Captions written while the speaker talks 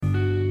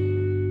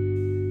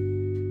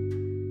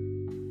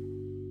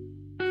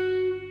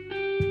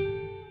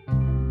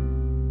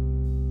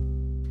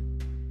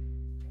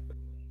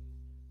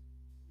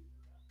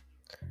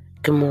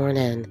Good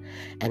morning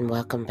and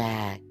welcome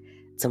back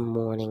to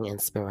Morning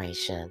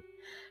Inspiration.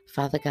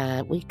 Father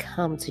God, we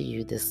come to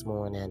you this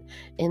morning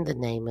in the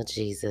name of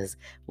Jesus.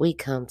 We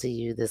come to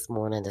you this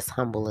morning as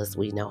humble as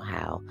we know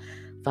how.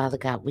 Father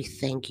God, we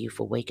thank you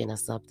for waking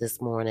us up this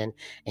morning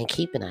and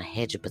keeping a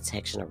hedge of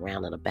protection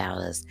around and about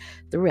us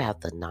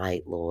throughout the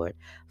night, Lord.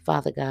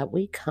 Father God,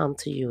 we come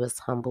to you as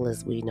humble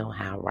as we know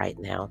how right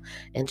now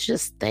and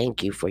just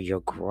thank you for your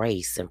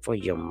grace and for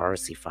your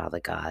mercy, Father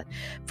God,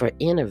 for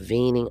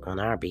intervening on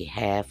our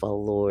behalf, oh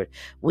Lord.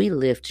 We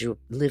lift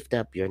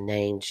up your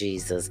name,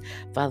 Jesus.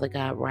 Father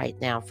God, right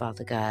now,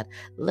 Father God,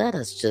 let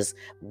us just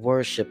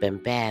worship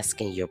and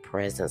bask in your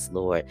presence,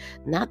 Lord,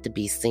 not to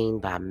be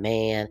seen by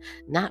man,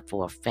 not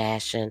for a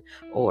fashion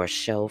or a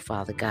show,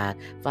 Father God.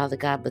 Father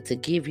God, but to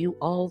give you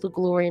all the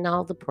glory and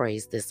all the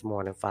praise this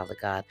morning, Father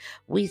God.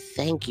 We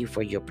thank you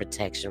for your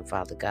protection,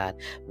 Father God.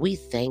 We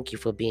thank you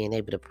for being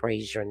able to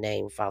praise your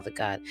name, Father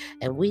God.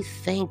 And we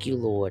thank you,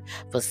 Lord,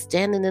 for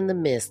standing in the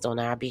midst on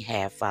our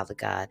behalf, Father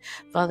God.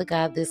 Father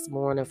God, this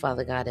morning,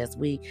 Father God, as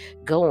we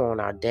go on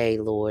our day,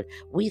 Lord,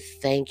 we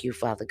thank you,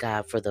 Father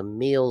God, for the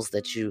meals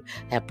that you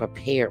have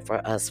prepared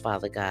for us,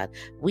 Father God.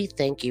 We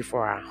thank you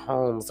for our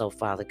homes, oh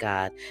Father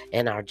God,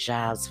 and our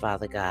jobs,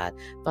 Father God.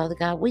 Father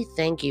God, we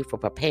thank you for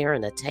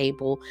preparing a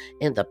table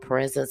in the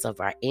presence of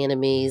our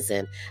enemies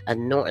and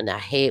anointing our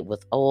head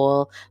with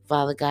oil.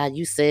 Father God,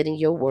 you said in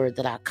your word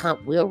that our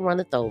cup will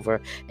runneth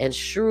over, and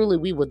surely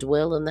we will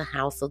dwell in the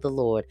house of the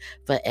Lord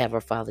forever,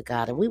 Father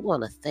God. And we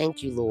want to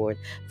thank you, Lord,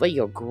 for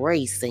your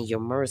grace and your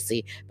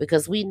mercy,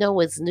 because we know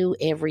it's new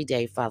every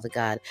day, Father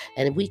God,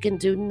 and we can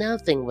do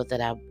nothing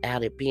without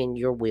it being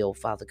your will,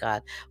 Father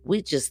God.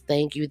 We just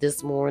thank you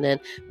this morning.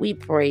 We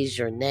praise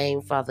your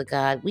name, Father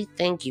God. We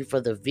thank you for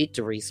the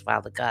victories,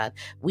 Father God.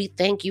 We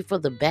thank you for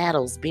the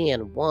battles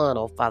being won,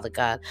 oh Father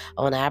God,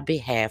 on our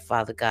behalf,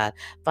 Father God.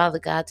 Father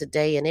God,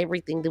 today and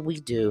everything that we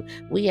do,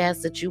 we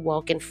ask that you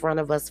walk in front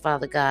of us,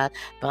 Father God,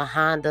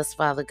 behind us,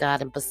 Father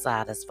God, and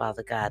beside us,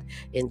 Father God.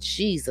 In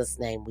Jesus'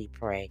 name we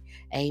pray.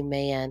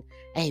 Amen.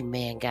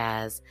 Amen,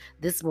 guys.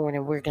 This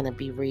morning we're going to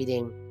be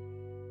reading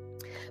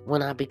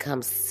When I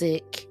Become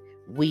Sick,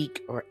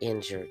 Weak, or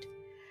Injured.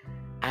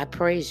 I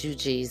praise you,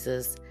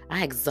 Jesus.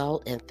 I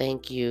exalt and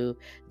thank you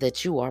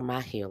that you are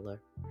my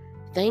healer.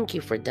 Thank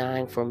you for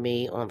dying for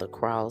me on the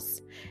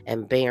cross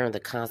and bearing the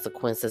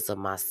consequences of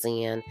my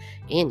sin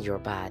in your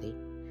body.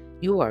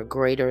 You are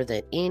greater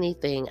than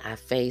anything I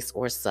face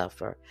or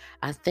suffer.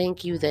 I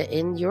thank you that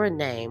in your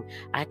name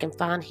I can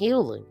find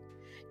healing.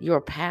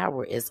 Your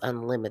power is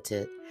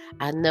unlimited.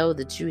 I know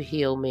that you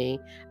heal me.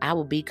 I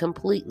will be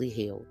completely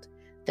healed.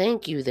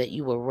 Thank you that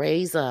you will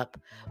raise up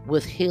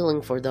with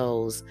healing for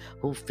those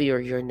who fear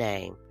your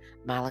name.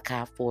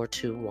 Malachi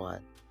 4:2-1.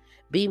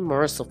 Be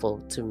merciful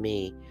to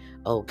me,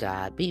 O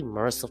God. Be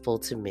merciful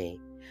to me.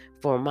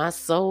 For my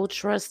soul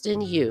trusts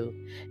in you,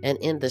 and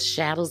in the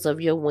shadows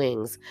of your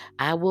wings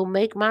I will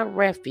make my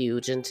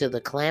refuge until the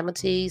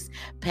calamities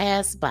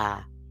pass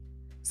by.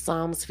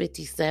 Psalms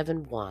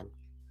 57:1.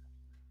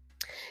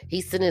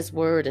 He sent his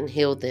word and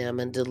healed them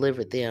and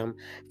delivered them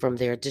from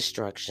their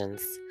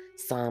destructions.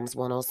 Psalms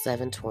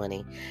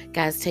 107:20.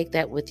 Guys, take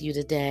that with you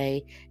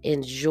today.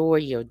 Enjoy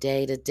your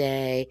day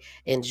today.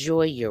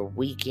 Enjoy your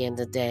weekend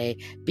today.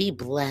 Be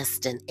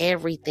blessed in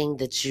everything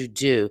that you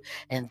do.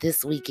 And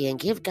this weekend,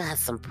 give God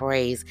some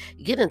praise.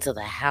 Get into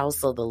the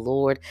house of the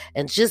Lord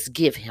and just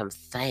give him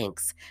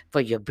thanks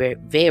for your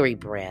very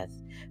breath.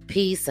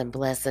 Peace and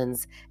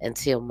blessings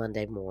until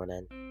Monday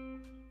morning.